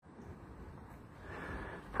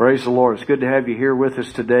Praise the Lord. It's good to have you here with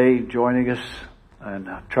us today, joining us. And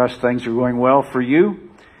I trust things are going well for you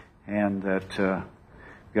and that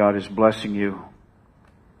God is blessing you.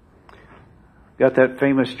 Got that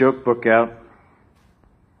famous joke book out.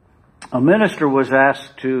 A minister was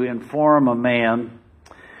asked to inform a man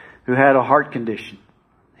who had a heart condition.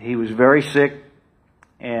 He was very sick,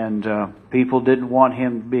 and people didn't want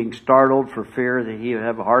him being startled for fear that he would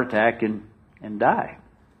have a heart attack and die.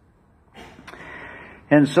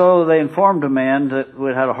 And so they informed a man that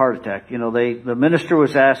had a heart attack. The minister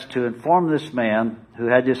was asked to inform this man who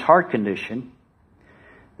had this heart condition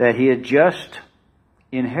that he had just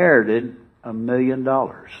inherited $1 million.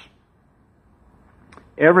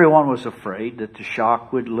 Everyone was afraid that the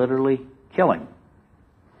shock would literally kill him,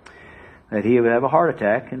 that he would have a heart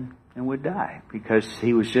attack and would die because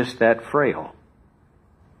he was just that frail.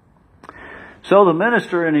 So the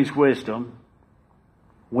minister, in his wisdom,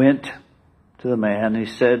 went to the man. He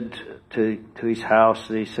said to his house,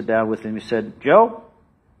 he sat down with him, he said, "Joe,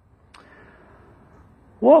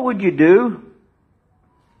 what would you do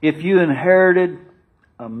if you inherited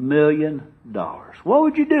 $1 million? What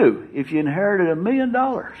would you do if you inherited $1 million?"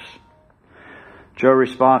 Joe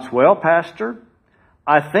responds, "Well, Pastor,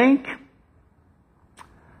 I think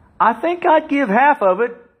I'd give half of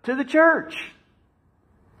it to the church."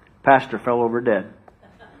 Pastor fell over dead.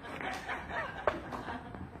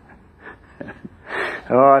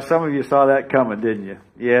 Oh, some of you saw that coming, didn't you?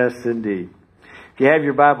 Yes, indeed. If you have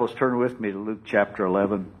your Bibles, turn with me to Luke chapter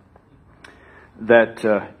 11.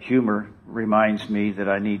 That humor reminds me that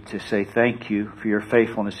I need to say thank you for your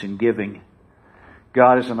faithfulness in giving.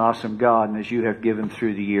 God is an awesome God, and as you have given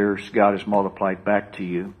through the years, God has multiplied back to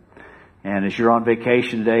you. And as you're on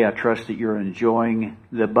vacation today, I trust that you're enjoying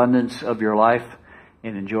the abundance of your life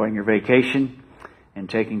and enjoying your vacation and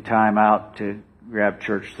taking time out to grab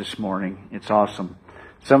church this morning. It's awesome.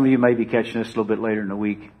 Some of you may be catching this a little bit later in the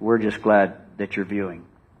week. We're just glad that you're viewing.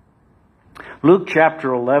 Luke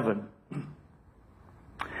chapter 11.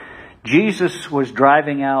 Jesus was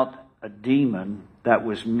driving out a demon that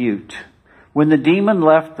was mute. When the demon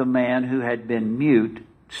left, the man who had been mute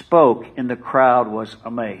spoke, and the crowd was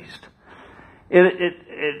amazed.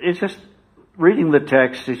 It's just, reading the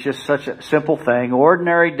text is just such a simple thing.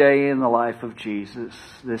 Ordinary day in the life of Jesus.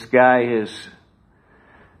 This guy is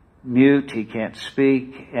mute, he can't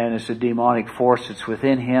speak, and it's a demonic force that's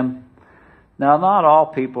within him. Now, not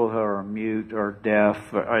all people who are mute or deaf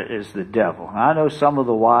is the devil. I know some of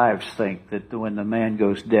the wives think that when the man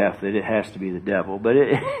goes deaf, that it has to be the devil, but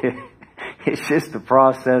it's just the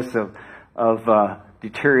process of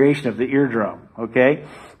deterioration of the eardrum, okay?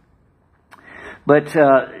 But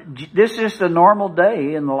this is a normal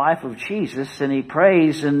day in the life of Jesus, and he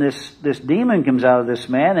prays, and this demon comes out of this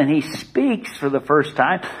man, and he speaks for the first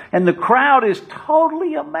time, and the crowd is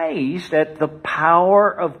totally amazed at the power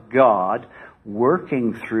of God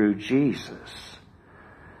working through Jesus.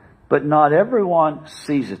 But not everyone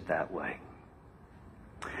sees it that way.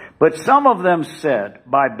 But some of them said,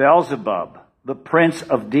 "By Beelzebub, the prince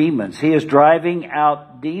of demons, he is driving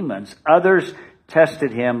out demons." Others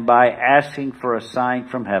tested him by asking for a sign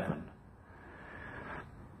from heaven.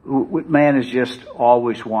 Man is just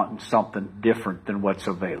always wanting something different than what's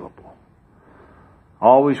available.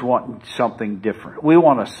 Always wanting something different. We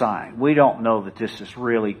want a sign. We don't know that this is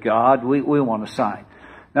really God. We want a sign.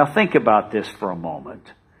 Now think about this for a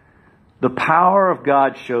moment. The power of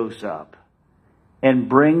God shows up and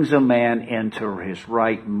brings a man into his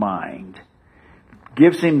right mind.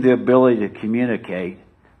 Gives him the ability to communicate.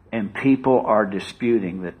 And people are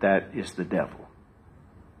disputing that is the devil.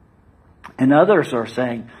 And others are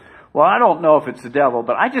saying, "Well, I don't know if it's the devil,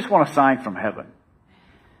 but I just want a sign from heaven."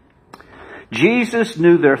 Jesus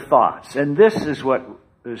knew their thoughts. And this is what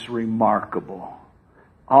is remarkable.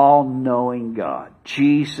 All-knowing God.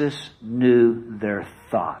 Jesus knew their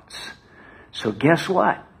thoughts. So guess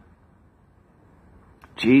what?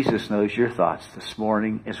 Jesus knows your thoughts this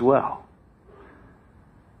morning as well.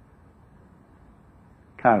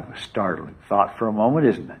 Kind of a startling thought for a moment,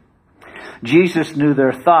 isn't it? Jesus knew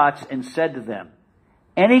their thoughts and said to them,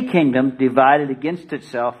 "Any kingdom divided against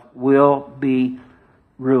itself will be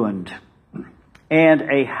ruined, and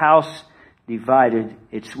a house divided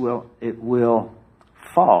it will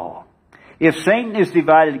fall. If Satan is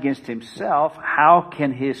divided against himself, how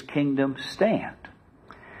can his kingdom stand?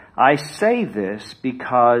 I say this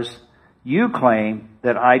because you claim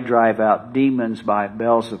that I drive out demons by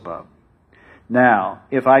Beelzebub. Now,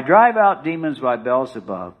 if I drive out demons by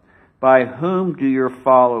Beelzebub, by whom do your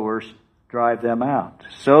followers drive them out?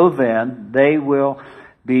 So then, they will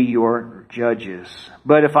be your judges.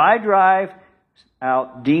 But if I drive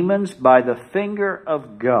out demons by the finger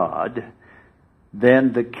of God,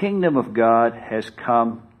 then the kingdom of God has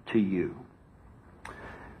come to you.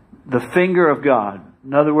 The finger of God.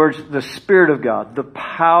 In other words, the Spirit of God, the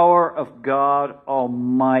power of God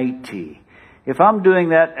Almighty. If I'm doing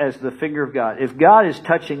that as the finger of God, if God is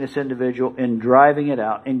touching this individual and driving it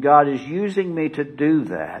out, and God is using me to do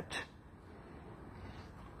that,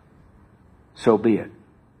 so be it.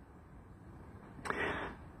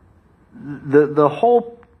 The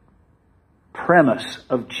whole premise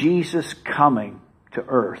of Jesus coming to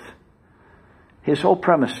earth, his whole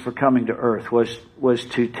premise for coming to earth was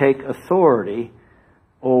to take authority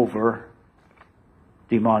over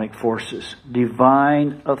demonic forces,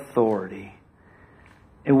 divine authority.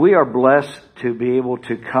 And we are blessed to be able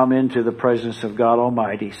to come into the presence of God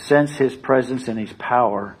Almighty, sense His presence and His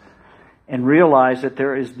power, and realize that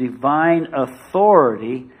there is divine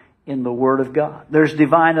authority in the Word of God. There's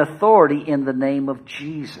divine authority in the name of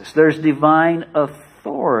Jesus. There's divine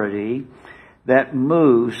authority that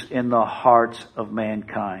moves in the hearts of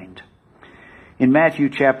mankind. In Matthew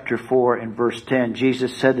chapter 4 and verse 10,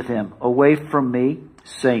 Jesus said to them, "Away from me,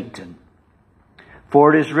 Satan.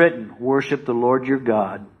 For it is written, worship the Lord your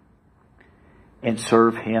God and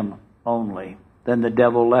serve Him only." Then the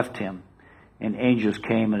devil left him, and angels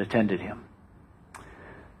came and attended him.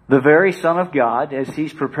 The very Son of God, as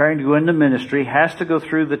He's preparing to go into ministry, has to go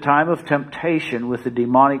through the time of temptation with the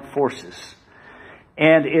demonic forces.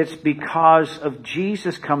 And it's because of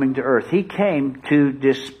Jesus coming to earth. He came to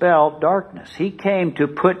dispel darkness. He came to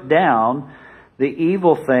put down the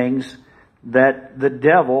evil things that the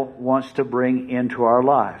devil wants to bring into our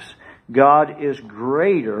lives. God is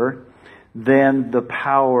greater than the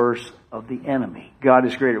powers of the enemy. God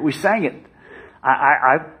is greater. We sang it.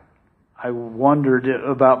 I wondered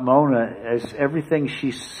about Mona as everything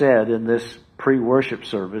she said in this pre-worship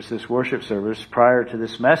service, this worship service prior to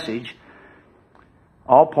this message,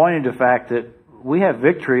 all pointing to the fact that we have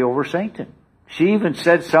victory over Satan. She even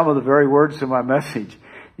said some of the very words of my message.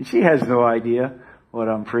 And she has no idea what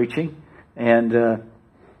I'm preaching. And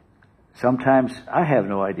sometimes I have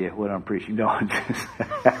no idea what I'm preaching. No, I'm just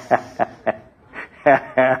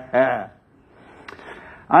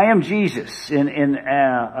I am Jesus. In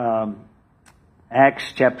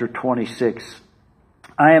Acts chapter 26,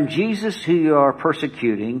 I am Jesus who you are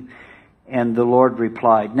persecuting. And the Lord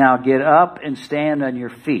replied, "Now get up and stand on your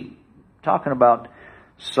feet." Talking about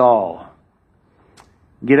Saul.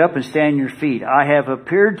 "Get up and stand on your feet. I have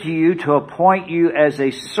appeared to you to appoint you as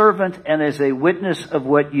a servant and as a witness of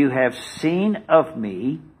what you have seen of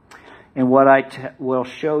me and what I will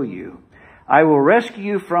show you. I will rescue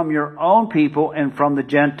you from your own people and from the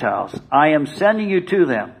Gentiles. I am sending you to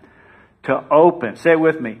them to open." Say it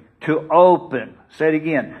with me. To open. Say it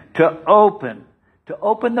again. To open. To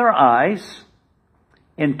open their eyes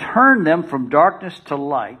and turn them from darkness to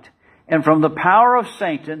light and from the power of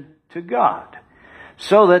Satan to God,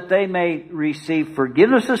 so that they may receive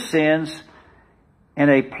forgiveness of sins and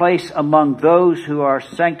a place among those who are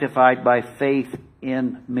sanctified by faith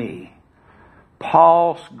in me.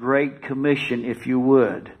 Paul's great commission, if you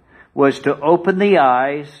would, was to open the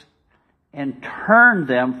eyes and turn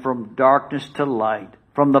them from darkness to light,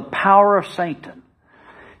 from the power of Satan.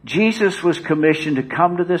 Jesus was commissioned to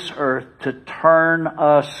come to this earth to turn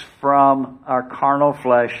us from our carnal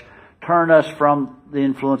flesh, turn us from the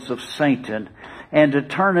influence of Satan, and to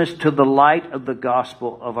turn us to the light of the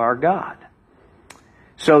gospel of our God.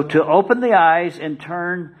 So to open the eyes and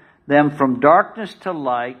turn them from darkness to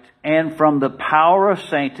light and from the power of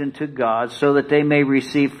Satan to God, so that they may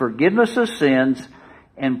receive forgiveness of sins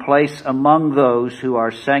and place among those who are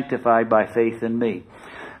sanctified by faith in me.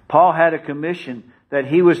 Paul had a commission that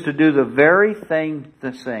he was to do the very same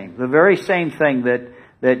thing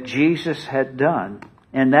that Jesus had done.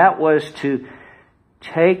 And that was to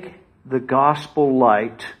take the gospel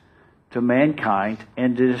light to mankind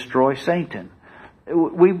and to destroy Satan.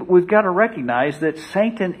 We've got to recognize that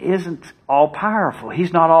Satan isn't all-powerful.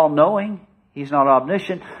 He's not all-knowing. He's not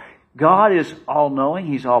omniscient. God is all-knowing.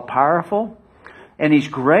 He's all-powerful. And He's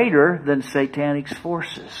greater than Satanic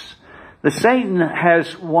forces. The Satan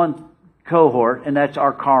has one cohort, and that's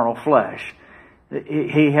our carnal flesh.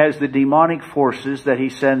 He has the demonic forces that he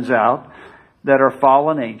sends out that are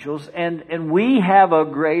fallen angels, and we have a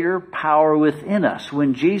greater power within us.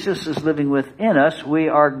 When Jesus is living within us, we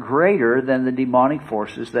are greater than the demonic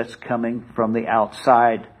forces that's coming from the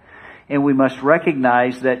outside. And we must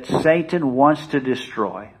recognize that Satan wants to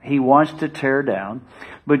destroy. He wants to tear down,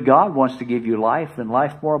 but God wants to give you life and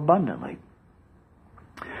life more abundantly.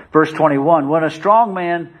 Verse 21, when a strong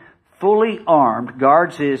man fully armed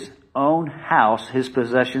guards his own house, his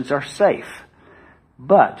possessions are safe.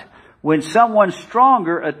 But when someone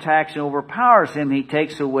stronger attacks and overpowers him, he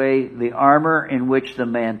takes away the armor in which the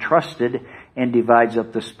man trusted and divides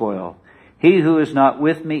up the spoil. He who is not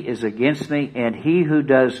with me is against me, and he who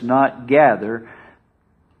does not gather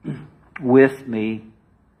with me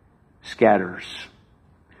scatters.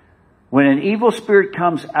 When an evil spirit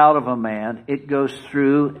comes out of a man, it goes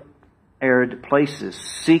through arid places,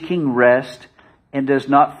 seeking rest, and does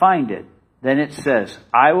not find it. Then it says,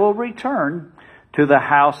 I will return to the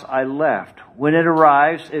house I left. When it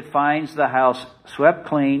arrives, it finds the house swept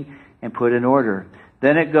clean and put in order.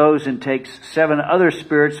 Then it goes and takes 7 other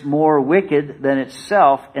spirits more wicked than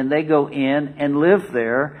itself, and they go in and live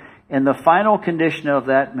there. And the final condition of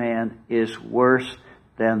that man is worse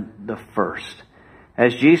than the first.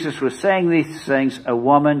 As Jesus was saying these things, a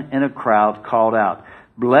woman in a crowd called out,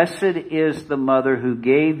 Blessed is the mother who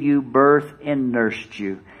gave you birth and nursed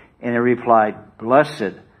you. And he replied,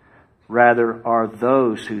 Blessed rather are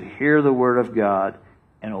those who hear the word of God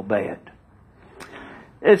and obey it.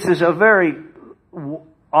 This is a very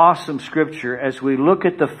awesome scripture as we look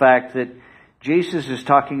at the fact that Jesus is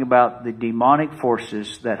talking about the demonic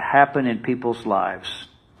forces that happen in people's lives,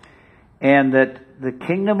 and that the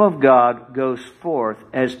kingdom of God goes forth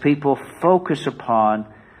as people focus upon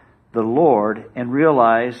the Lord and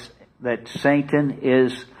realize that Satan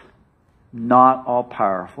is not all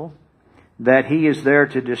powerful, that he is there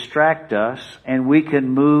to distract us, and we can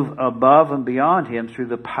move above and beyond him through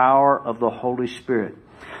the power of the Holy Spirit.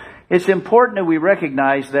 It's important that we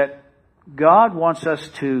recognize that God wants us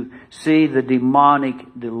to see the demonic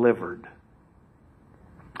delivered.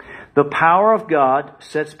 The power of God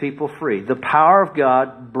sets people free. The power of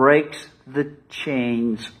God breaks the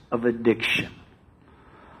chains of addiction.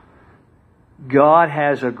 God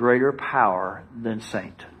has a greater power than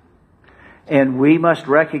Satan. And we must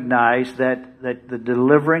recognize that the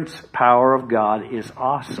deliverance power of God is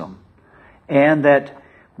awesome. And that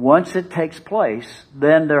once it takes place,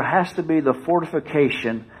 then there has to be the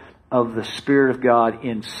fortification of the Spirit of God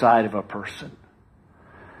inside of a person.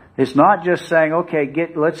 It's not just saying, okay,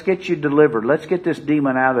 let's get you delivered. Let's get this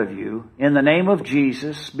demon out of you. In the name of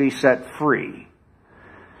Jesus, be set free.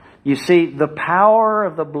 You see, the power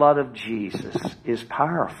of the blood of Jesus is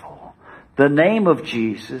powerful. The name of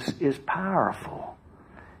Jesus is powerful.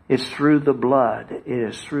 It's through the blood. It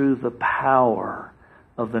is through the power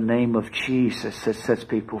of the name of Jesus that sets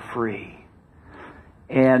people free.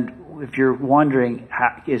 And if you're wondering,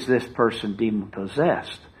 is this person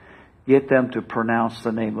demon-possessed? Get them to pronounce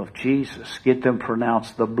the name of Jesus. Get them to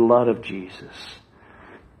pronounce the blood of Jesus.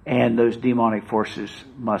 And those demonic forces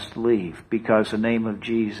must leave because the name of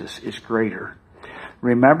Jesus is greater.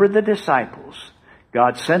 Remember the disciples.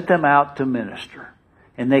 God sent them out to minister.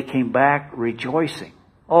 And they came back rejoicing.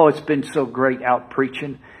 Oh, it's been so great out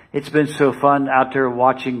preaching. It's been so fun out there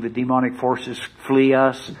watching the demonic forces flee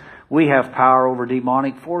us. We have power over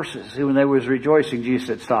demonic forces. When they was rejoicing, Jesus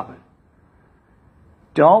said, stop it.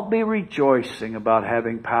 Don't be rejoicing about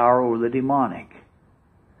having power over the demonic,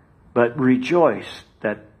 but rejoice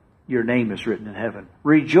that your name is written in heaven.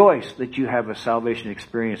 Rejoice that you have a salvation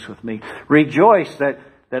experience with me. Rejoice that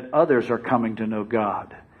others are coming to know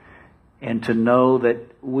God. And to know that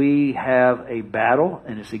we have a battle,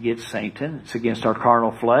 and it's against Satan. It's against our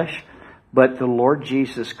carnal flesh. But the Lord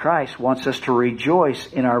Jesus Christ wants us to rejoice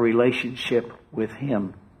in our relationship with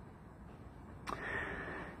Him.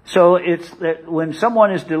 So it's that when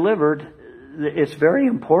someone is delivered, it's very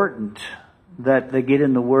important that they get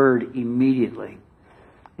in the Word immediately.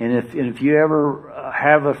 And if you ever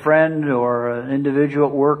have a friend or an individual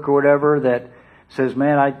at work or whatever that says,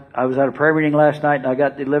 man, I was at a prayer meeting last night and I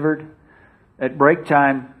got delivered. At break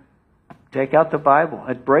time, take out the Bible.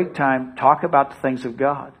 At break time, talk about the things of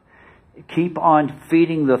God. Keep on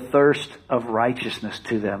feeding the thirst of righteousness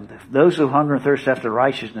to them. Those who hunger and thirst after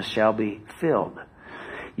righteousness shall be filled.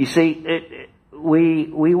 You see,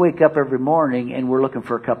 we wake up every morning and we're looking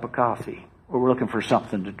for a cup of coffee or we're looking for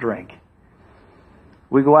something to drink.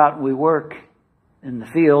 We go out and we work in the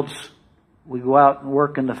fields. We go out and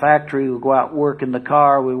work in the factory. We go out and work in the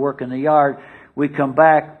car. We work in the yard. We come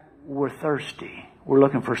back. We're thirsty. We're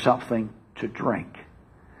looking for something to drink.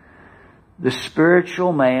 The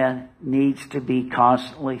spiritual man needs to be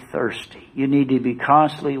constantly thirsty. You need to be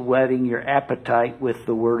constantly whetting your appetite with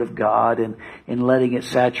the Word of God and letting it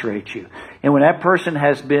saturate you. And when that person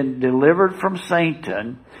has been delivered from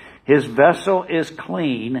Satan, his vessel is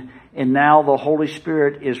clean, and now the Holy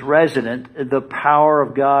Spirit is resident. The power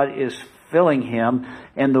of God is filling him,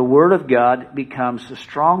 and the Word of God becomes a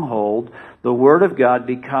stronghold. The Word of God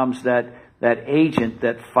becomes that agent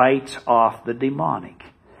that fights off the demonic.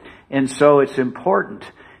 And so it's important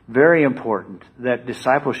Very important that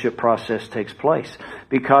discipleship process takes place.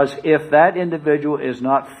 Because if that individual is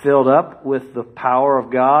not filled up with the power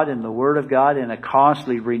of God and the Word of God in a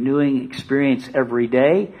constantly renewing experience every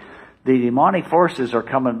day, the demonic forces are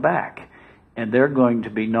coming back. And they're going to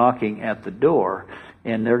be knocking at the door.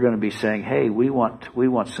 And they're going to be saying, hey, we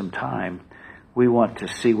want some time. We want to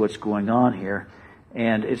see what's going on here.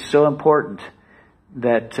 And it's so important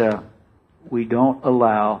that we don't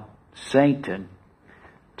allow Satan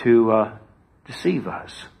to deceive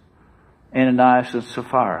us. Ananias and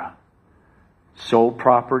Sapphira sold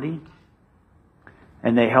property,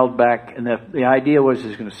 and they held back. And the idea was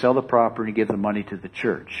he's going to sell the property and give the money to the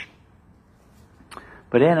church.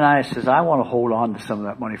 But Ananias says, I want to hold on to some of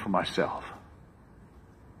that money for myself.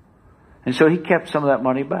 And so he kept some of that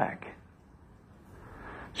money back.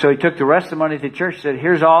 So he took the rest of the money to the church and said,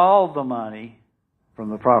 here's all the money from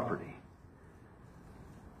the property.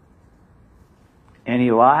 And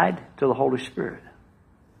he lied to the Holy Spirit.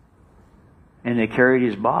 And they carried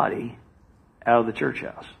his body out of the church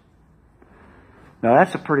house. Now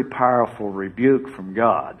that's a pretty powerful rebuke from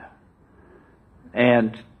God.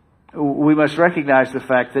 And we must recognize the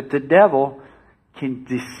fact that the devil can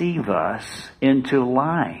deceive us into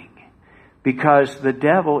lying. Because the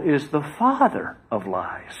devil is the father of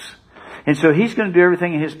lies. And so he's going to do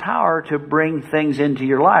everything in his power to bring things into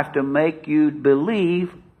your life to make you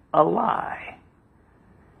believe a lie.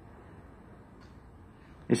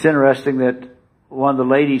 It's interesting that one of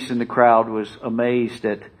the ladies in the crowd was amazed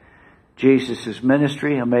at Jesus'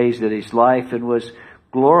 ministry, amazed at his life, and was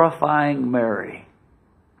glorifying Mary.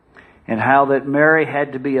 And how that Mary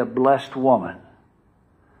had to be a blessed woman.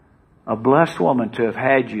 A blessed woman to have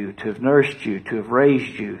had you, to have nursed you, to have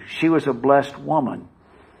raised you. She was a blessed woman.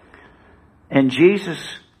 And Jesus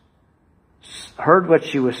heard what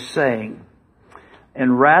she was saying.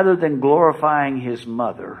 And rather than glorifying his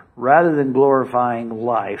mother, rather than glorifying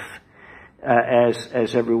life,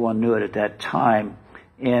 as everyone knew it at that time,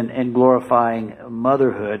 and glorifying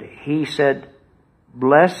motherhood, he said,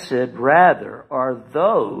 blessed rather are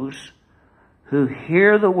those who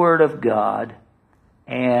hear the word of God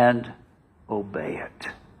and obey it.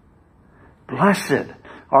 Blessed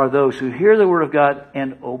are those who hear the word of God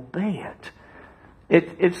and obey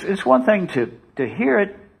it. It's one thing to hear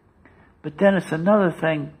it, but then it's another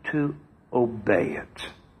thing to obey it.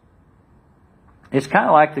 It's kind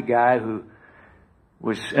of like the guy who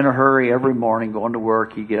was in a hurry every morning going to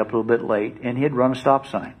work. He'd get up a little bit late and he'd run a stop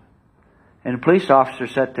sign. And a police officer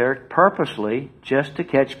sat there purposely just to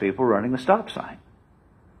catch people running the stop sign.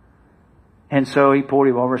 And so he pulled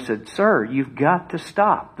him over and said, sir, you've got to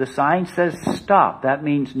stop. The sign says stop. That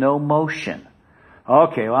means no motion.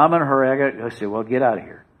 Okay, well, I'm in a hurry. I said, well, get out of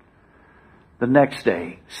here. The next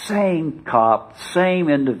day, same cop, same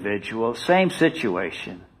individual, same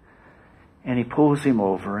situation. And he pulls him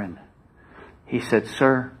over and he said,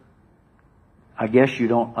 sir, I guess you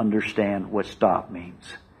don't understand what stop means.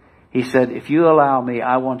 He said, if you allow me,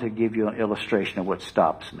 I want to give you an illustration of what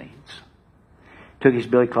stops means. Took his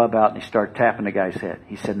billy club out and he started tapping the guy's head.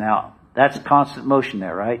 He said, now, that's constant motion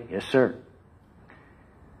there, right? Yes, sir.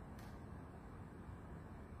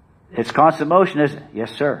 It's constant motion, isn't it?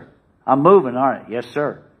 Yes, sir. I'm moving, aren't I? Yes,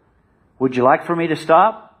 sir. Would you like for me to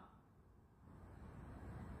stop?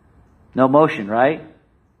 No motion, right?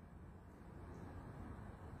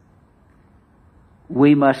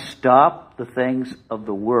 We must stop the things of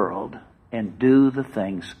the world and do the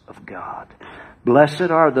things of God. Blessed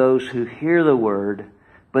are those who hear the word,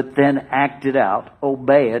 but then act it out,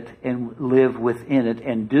 obey it, and live within it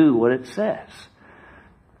and do what it says.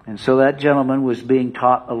 And so that gentleman was being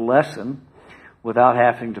taught a lesson without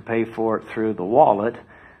having to pay for it through the wallet.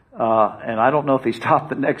 And I don't know if he stopped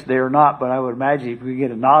the next day or not, but I would imagine he could get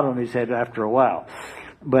a nod on his head after a while.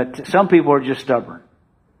 But some people are just stubborn.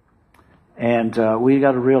 And we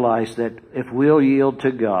got to realize that if we'll yield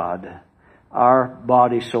to God, our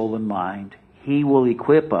body, soul, and mind, He will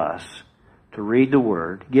equip us to read the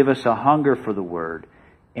Word, give us a hunger for the Word,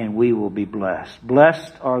 and we will be blessed.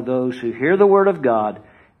 Blessed are those who hear the Word of God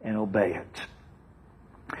and obey it.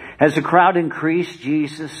 As the crowd increased,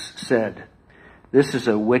 Jesus said, this is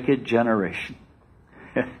a wicked generation.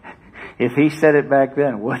 If He said it back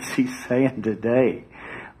then, what's He saying today?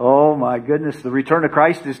 Oh my goodness, the return of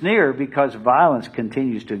Christ is near because violence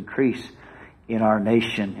continues to increase in our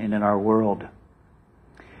nation and in our world.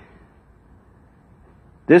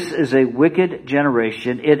 This is a wicked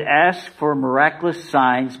generation. It asks for miraculous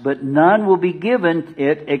signs, but none will be given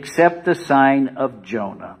it except the sign of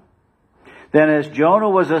Jonah. Then as Jonah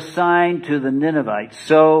was a sign to the Ninevites,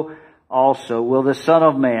 so also will the Son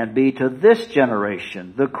of Man be to this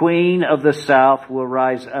generation. The queen of the south will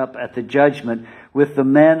rise up at the judgment with the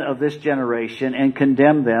men of this generation and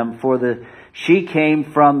condemn them, for she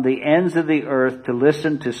came from the ends of the earth to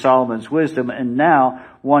listen to Solomon's wisdom, and now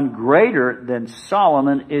one greater than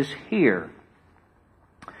Solomon is here.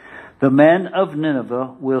 The men of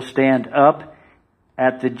Nineveh will stand up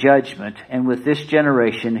at the judgment, and with this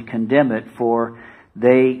generation condemn it, for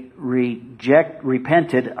they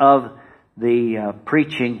repented of the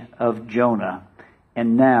preaching of Jonah,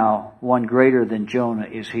 and now one greater than Jonah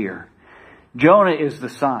is here. Jonah is the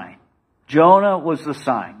sign. Jonah was the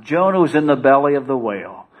sign. Jonah was in the belly of the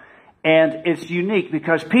whale. And it's unique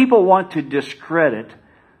because people want to discredit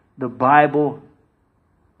the Bible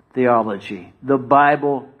theology, the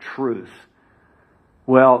Bible truth.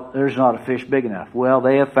 Well, there's not a fish big enough. Well,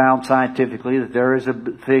 they have found scientifically that there is a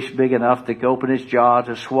fish big enough that can open its jaw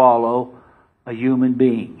to swallow a human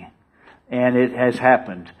being. And it has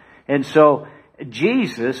happened. And so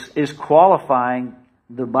Jesus is qualifying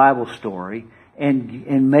the Bible story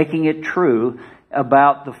and making it true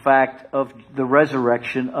about the fact of the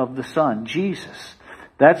resurrection of the Son, Jesus.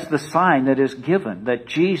 That's the sign that is given, that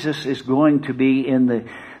Jesus is going to be in the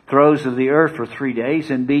throes of the earth for 3 days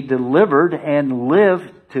and be delivered and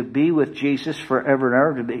live to be with Jesus forever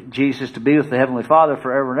and ever, Jesus to be with the Heavenly Father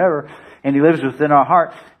forever and ever, and He lives within our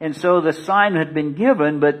heart. And so the sign had been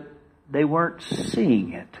given, but they weren't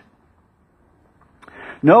seeing it.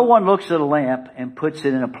 No one looks at a lamp and puts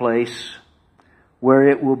it in a place where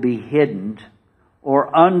it will be hidden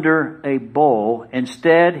or under a bowl.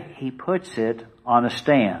 Instead, he puts it on a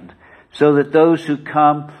stand so that those who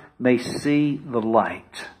come may see the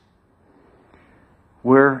light.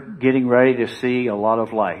 We're getting ready to see a lot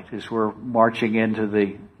of light as we're marching into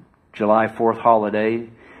the July 4th holiday.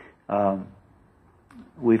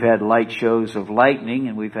 We've had light shows of lightning,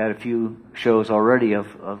 and we've had a few shows already of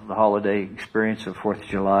the holiday experience of 4th of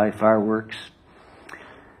July, fireworks.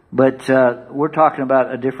 But we're talking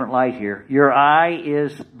about a different light here. Your eye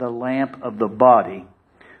is the lamp of the body.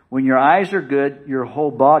 When your eyes are good, your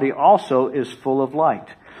whole body also is full of light.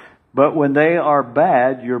 But when they are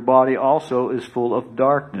bad, your body also is full of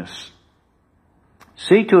darkness.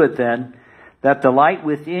 See to it then that the light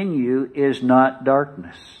within you is not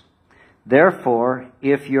darkness. Therefore,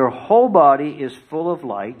 if your whole body is full of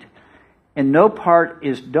light and no part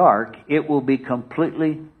is dark, it will be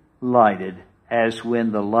completely lighted, as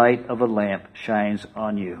when the light of a lamp shines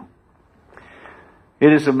on you.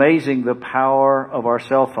 It is amazing the power of our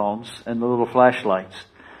cell phones and the little flashlights.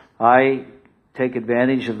 I take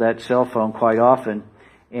advantage of that cell phone quite often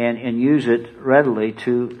and use it readily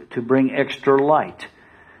to bring extra light.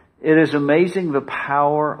 It is amazing the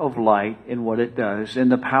power of light in what it does,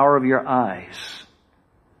 and the power of your eyes.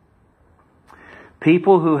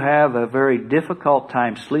 People who have a very difficult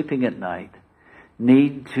time sleeping at night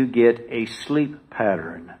need to get a sleep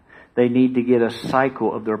pattern. They need to get a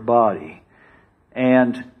cycle of their body.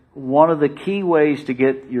 And one of the key ways to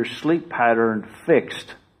get your sleep pattern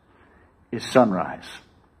fixed is sunrise.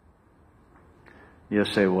 You'll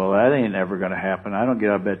say, well, that ain't ever going to happen. I don't get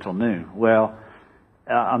out of bed till noon. Well,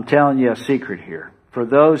 I'm telling you a secret here. For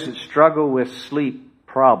those that struggle with sleep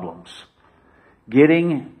problems,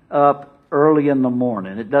 getting up early in the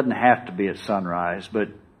morning, it doesn't have to be at sunrise, but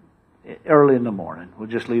early in the morning, we'll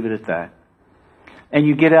just leave it at that. And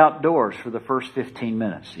you get outdoors for the first 15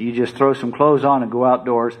 minutes. You just throw some clothes on and go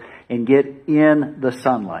outdoors and get in the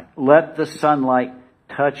sunlight. Let the sunlight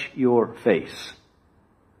touch your face.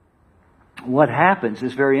 What happens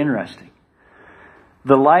is very interesting.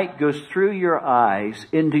 The light goes through your eyes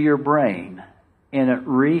into your brain, and it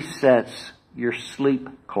resets your sleep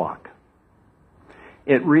clock.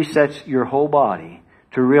 It resets your whole body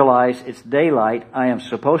to realize it's daylight. I am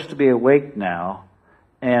supposed to be awake now,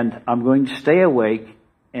 and I'm going to stay awake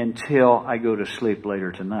until I go to sleep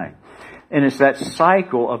later tonight. And it's that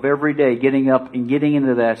cycle of every day getting up and getting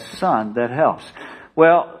into that sun that helps.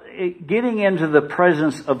 Well, getting into the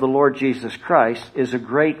presence of the Lord Jesus Christ is a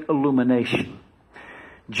great illumination.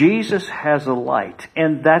 Jesus has a light,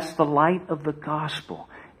 and that's the light of the gospel.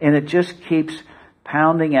 And it just keeps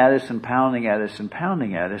pounding at us and pounding at us and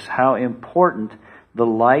pounding at us how important the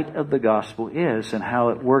light of the gospel is and how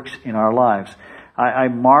it works in our lives. I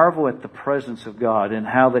marvel at the presence of God and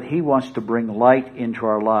how that He wants to bring light into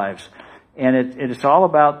our lives. And it's all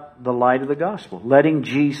about the light of the gospel, letting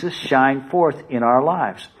Jesus shine forth in our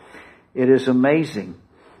lives. It is amazing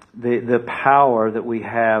the power that we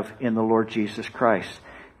have in the Lord Jesus Christ.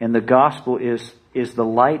 And the gospel is the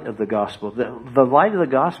light of the gospel. The light of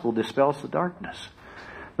the gospel dispels the darkness.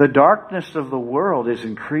 The darkness of the world is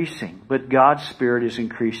increasing, but God's Spirit is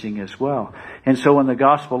increasing as well. And so when the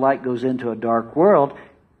gospel light goes into a dark world,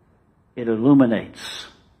 it illuminates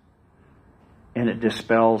and it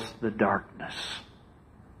dispels the darkness.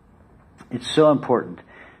 It's so important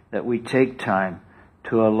that we take time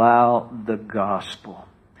to allow the gospel.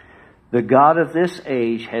 The God of this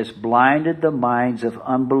age has blinded the minds of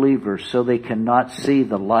unbelievers so they cannot see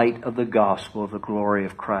the light of the gospel of the glory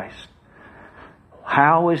of Christ.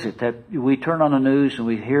 How is it that we turn on the news and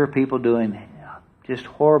we hear people doing just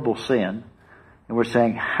horrible sin, and we're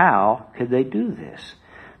saying, how could they do this?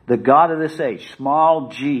 The God of this age, small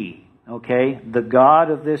g, okay? The God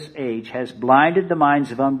of this age has blinded the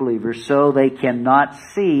minds of unbelievers so they cannot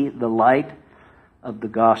see the light of the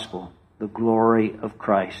gospel, the glory of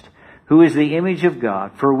Christ, who is the image of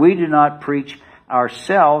God. For we do not preach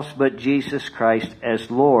ourselves, but Jesus Christ as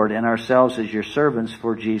Lord, and ourselves as your servants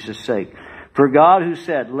for Jesus' sake. For God, who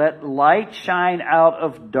said, let light shine out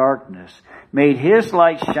of darkness, made His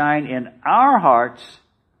light shine in our hearts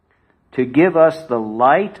to give us the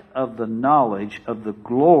light of the knowledge of the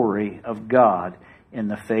glory of God in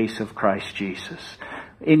the face of Christ Jesus.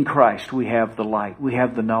 In Christ we have the light, we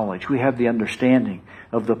have the knowledge, we have the understanding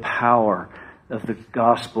of the power of the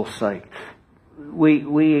gospel's sake. We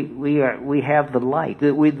have the light.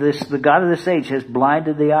 The God of this age has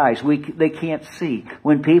blinded the eyes. They can't see.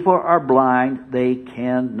 When people are blind, they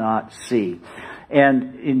cannot see.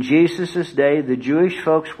 And in Jesus' day, the Jewish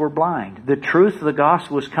folks were blind. The truth of the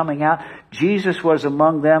gospel was coming out. Jesus was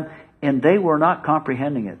among them, and they were not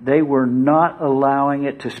comprehending it. They were not allowing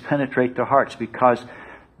it to penetrate their hearts because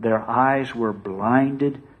their eyes were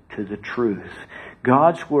blinded to the truth.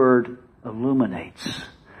 God's Word illuminates.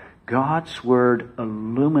 God's Word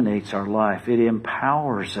illuminates our life. It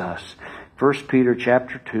empowers us. 1 Peter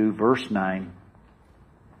chapter 2, verse 9.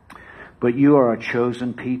 But you are a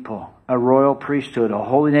chosen people, a royal priesthood, a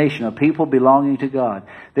holy nation, a people belonging to God,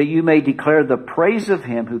 that you may declare the praise of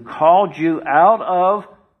Him who called you out of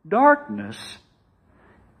darkness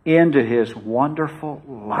into His wonderful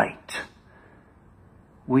light.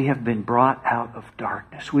 We have been brought out of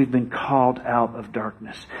darkness. We've been called out of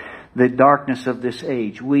darkness. The darkness of this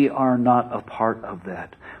age. We are not a part of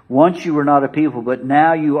that. Once you were not a people, but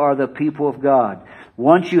now you are the people of God.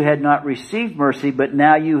 Once you had not received mercy, but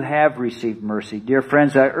now you have received mercy. Dear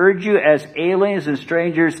friends, I urge you as aliens and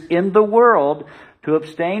strangers in the world to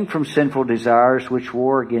abstain from sinful desires which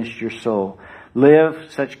war against your soul.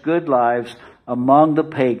 Live such good lives among the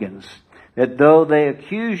pagans, that though they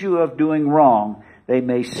accuse you of doing wrong, they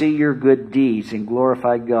may see your good deeds and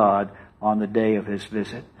glorify God on the day of His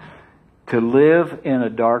visit. To live in a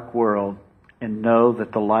dark world and know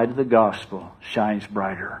that the light of the gospel shines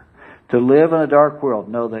brighter. To live in a dark world,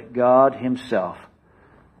 know that God Himself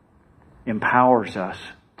empowers us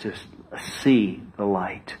to see the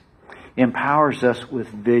light. Empowers us with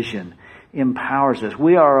vision. Empowers us.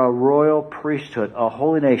 We are a royal priesthood, a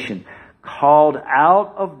holy nation, called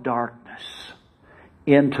out of darkness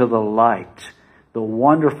into the light, the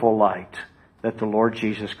wonderful light that the Lord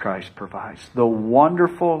Jesus Christ provides. The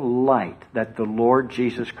wonderful light that the Lord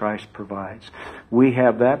Jesus Christ provides. We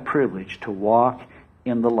have that privilege to walk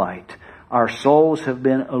in the light. Our souls have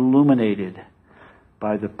been illuminated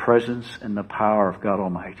by the presence and the power of God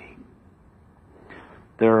Almighty.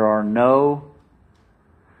 There are no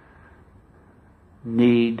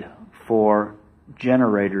need for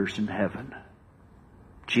generators in heaven.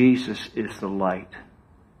 Jesus is the light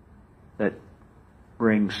that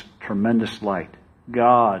brings tremendous light.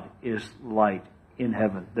 God is light in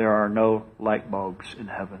heaven. There are no light bulbs in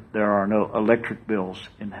heaven. There are no electric bills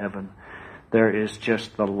in heaven. There is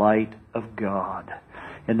just the light of God.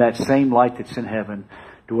 And that same light that's in heaven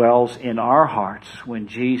dwells in our hearts when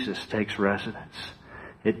Jesus takes residence.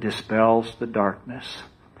 It dispels the darkness.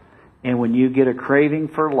 And when you get a craving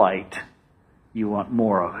for light, you want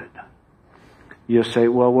more of it. You'll say,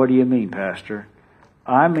 well, what do you mean, Pastor?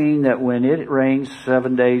 I mean that when it rains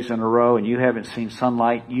 7 days in a row and you haven't seen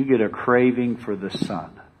sunlight, you get a craving for the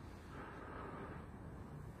sun.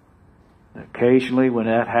 Occasionally when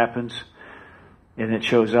that happens and it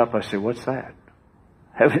shows up, I say, what's that?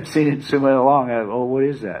 Haven't seen it so long. Oh, what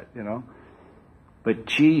is that? But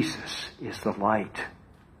Jesus is the light.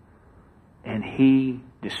 And He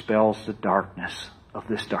dispels the darkness of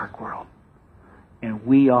this dark world. And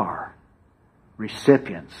we are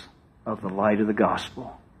recipients of the light of the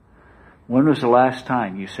gospel. When was the last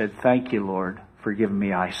time you said, thank you, Lord, for giving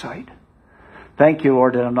me eyesight? Thank you,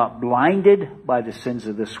 Lord, that I'm not blinded by the sins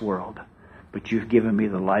of this world, but you've given me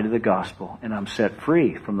the light of the gospel, and I'm set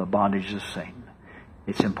free from the bondage of Satan.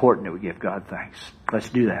 It's important that we give God thanks. Let's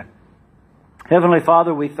do that. Heavenly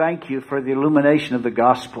Father, we thank you for the illumination of the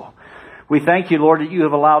gospel. We thank you, Lord, that you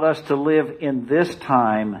have allowed us to live in this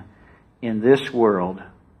time, in this world,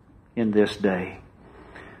 in this day.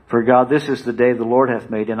 For God, this is the day the Lord hath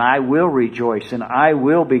made, and I will rejoice, and I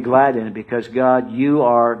will be glad in it, because God, you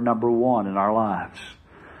are number one in our lives.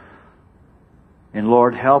 And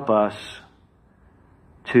Lord, help us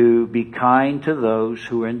to be kind to those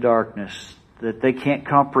who are in darkness, that they can't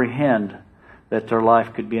comprehend that their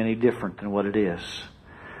life could be any different than what it is.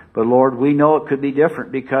 But Lord, we know it could be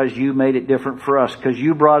different because you made it different for us, because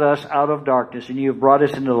you brought us out of darkness and you have brought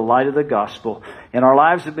us into the light of the gospel, and our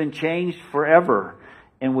lives have been changed forever.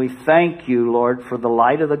 And we thank you, Lord, for the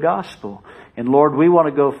light of the gospel. And Lord, we want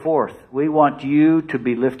to go forth. We want you to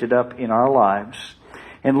be lifted up in our lives.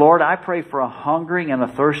 And Lord, I pray for a hungering and a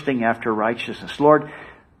thirsting after righteousness. Lord,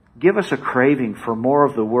 give us a craving for more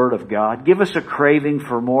of the Word of God. Give us a craving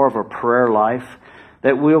for more of a prayer life,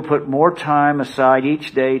 that we'll put more time aside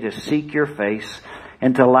each day to seek your face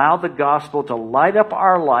and to allow the gospel to light up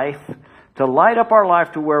our life,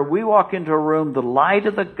 to where we walk into a room, the light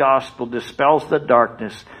of the gospel dispels the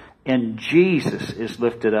darkness, and Jesus is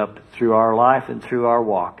lifted up through our life and through our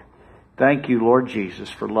walk. Thank you, Lord Jesus,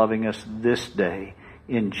 for loving us this day.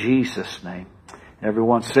 In Jesus' name.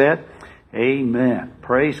 Everyone said, amen.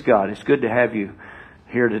 Praise God. It's good to have you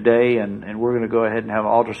here today, and we're going to go ahead and have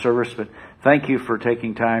an altar service, but thank you for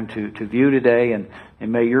taking time to view today,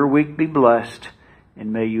 and may your week be blessed.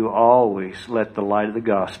 And may you always let the light of the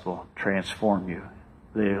gospel transform you.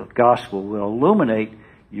 The gospel will illuminate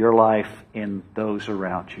your life and those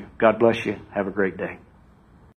around you. God bless you. Have a great day.